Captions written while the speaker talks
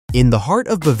In the heart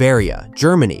of Bavaria,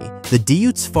 Germany, the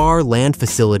DEUTZ-FAHR Land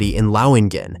facility in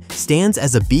Lauingen stands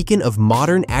as a beacon of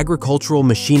modern agricultural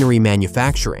machinery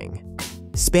manufacturing.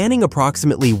 Spanning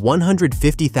approximately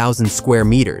 150,000 square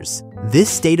meters, this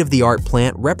state-of-the-art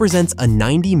plant represents a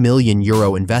 €90 million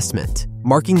investment,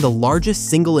 marking the largest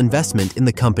single investment in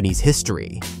the company's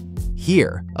history.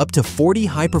 Here, up to 40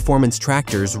 high-performance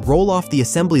tractors roll off the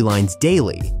assembly lines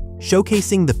daily,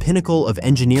 showcasing the pinnacle of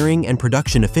engineering and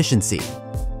production efficiency.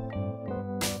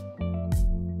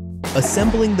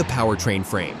 Assembling the powertrain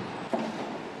frame.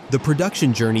 The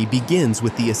production journey begins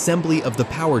with the assembly of the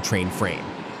powertrain frame,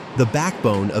 the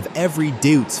backbone of every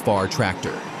DEUTZ-FAHR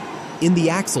tractor. In the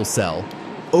axle cell,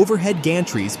 overhead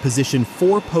gantries position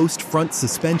 4-post front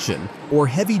suspension or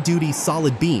heavy-duty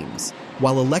solid beams,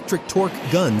 while electric torque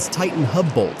guns tighten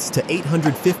hub bolts to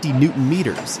 850 Newton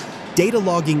meters, data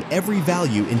logging every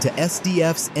value into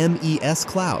SDF's MES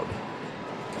cloud.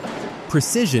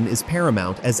 Precision is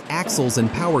paramount as axles and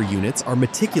power units are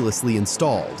meticulously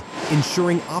installed,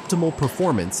 ensuring optimal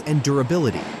performance and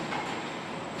durability.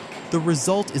 The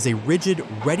result is a rigid,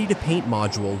 ready-to-paint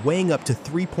module weighing up to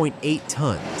 3.8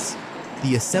 tons.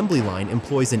 The assembly line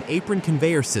employs an apron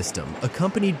conveyor system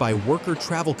accompanied by worker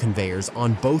travel conveyors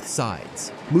on both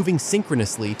sides, moving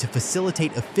synchronously to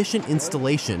facilitate efficient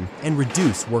installation and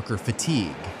reduce worker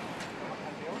fatigue.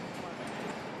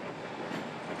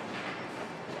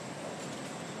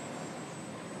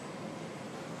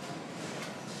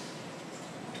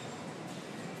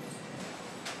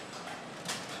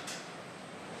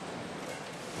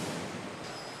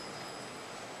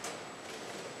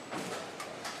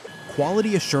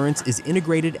 Quality assurance is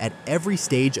integrated at every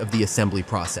stage of the assembly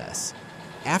process.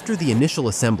 After the initial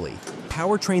assembly,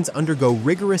 powertrains undergo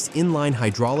rigorous inline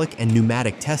hydraulic and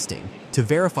pneumatic testing to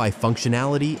verify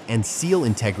functionality and seal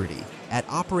integrity at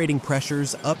operating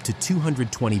pressures up to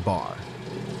 220 bar.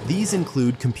 These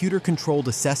include computer-controlled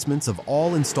assessments of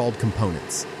all installed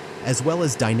components, as well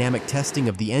as dynamic testing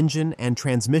of the engine and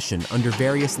transmission under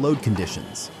various load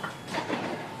conditions.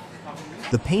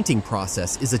 The painting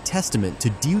process is a testament to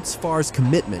DEUTZ-FAHR's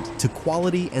commitment to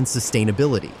quality and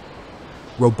sustainability.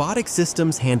 Robotic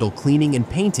systems handle cleaning and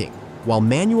painting, while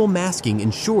manual masking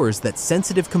ensures that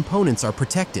sensitive components are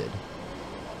protected.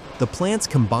 The plant's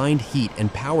combined heat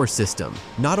and power system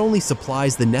not only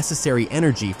supplies the necessary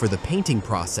energy for the painting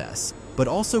process, but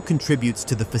also contributes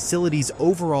to the facility's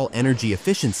overall energy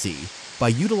efficiency by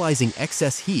utilizing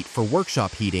excess heat for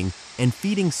workshop heating and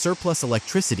feeding surplus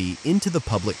electricity into the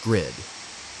public grid.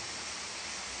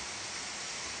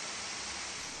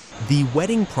 The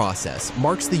wetting process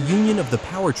marks the union of the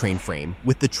powertrain frame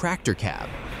with the tractor cab,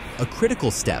 a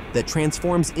critical step that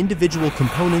transforms individual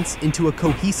components into a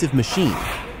cohesive machine.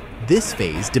 This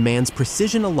phase demands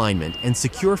precision alignment and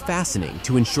secure fastening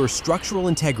to ensure structural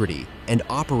integrity and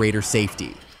operator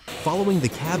safety. Following the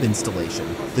cab installation,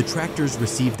 the tractors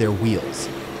receive their wheels,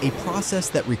 a process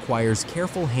that requires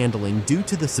careful handling due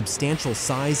to the substantial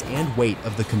size and weight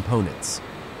of the components.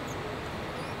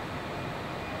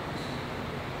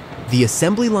 The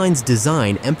assembly line's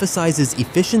design emphasizes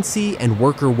efficiency and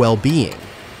worker well-being.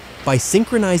 By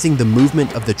synchronizing the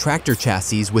movement of the tractor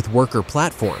chassis with worker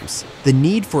platforms, the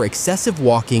need for excessive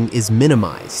walking is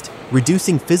minimized,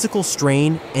 reducing physical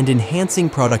strain and enhancing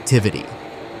productivity.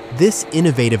 This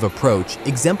innovative approach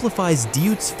exemplifies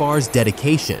DEUTZ-FAHR's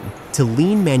dedication to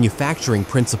lean manufacturing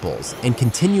principles and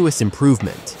continuous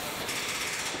improvement.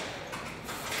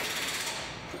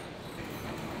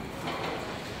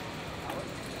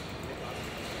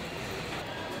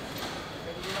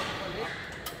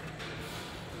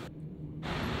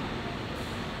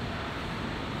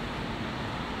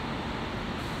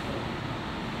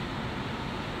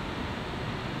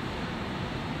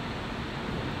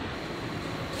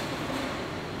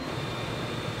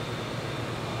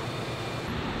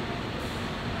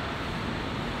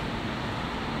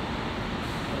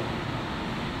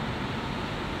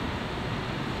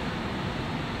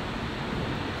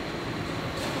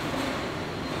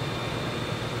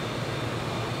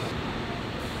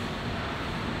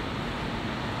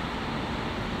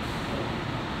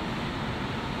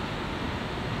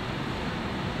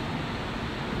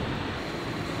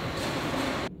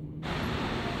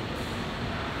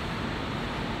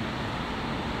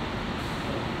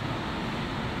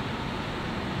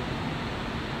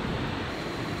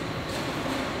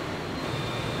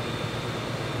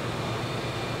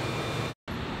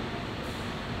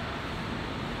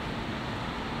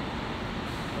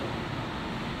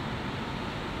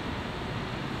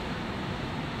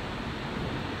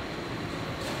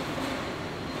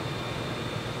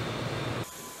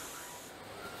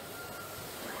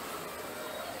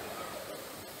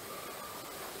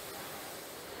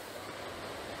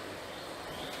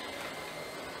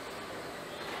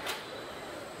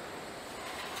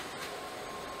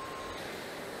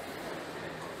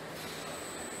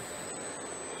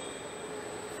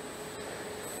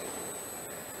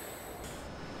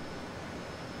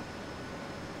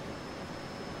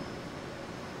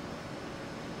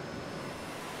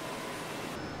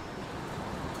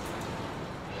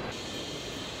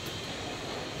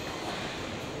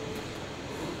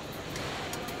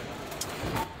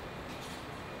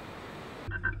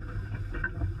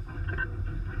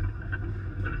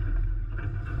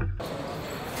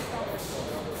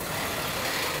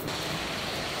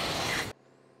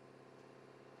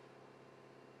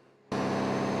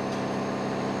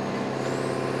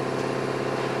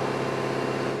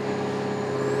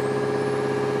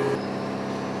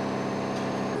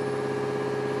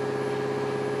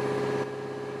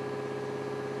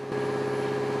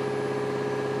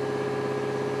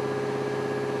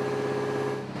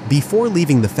 Before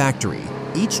leaving the factory,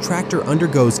 each tractor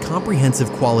undergoes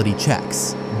comprehensive quality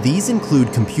checks. These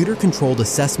include computer-controlled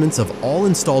assessments of all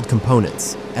installed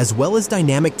components, as well as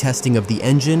dynamic testing of the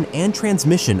engine and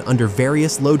transmission under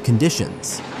various load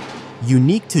conditions.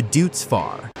 Unique to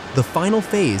DEUTZ-FAHR, the final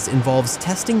phase involves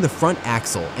testing the front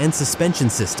axle and suspension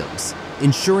systems,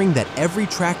 ensuring that every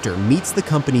tractor meets the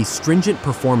company's stringent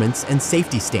performance and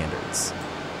safety standards.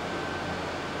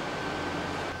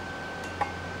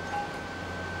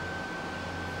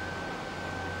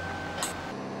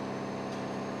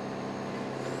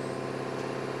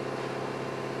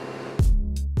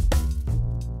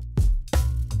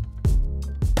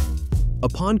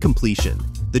 Upon completion,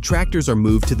 the tractors are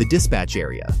moved to the dispatch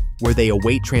area, where they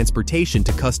await transportation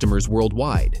to customers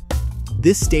worldwide.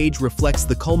 This stage reflects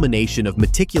the culmination of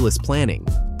meticulous planning,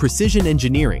 precision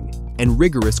engineering, and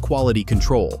rigorous quality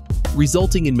control,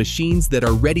 resulting in machines that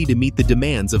are ready to meet the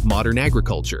demands of modern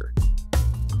agriculture.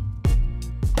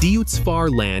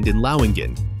 DEUTZ-FAHR Land in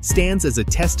Lauingen stands as a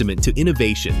testament to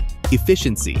innovation,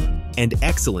 efficiency, and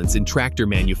excellence in tractor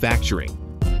manufacturing.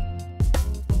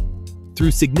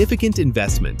 Through significant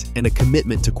investment and a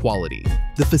commitment to quality,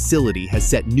 the facility has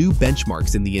set new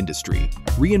benchmarks in the industry,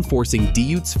 reinforcing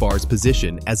DEUTZ-FAHR's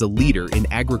position as a leader in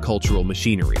agricultural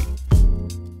machinery.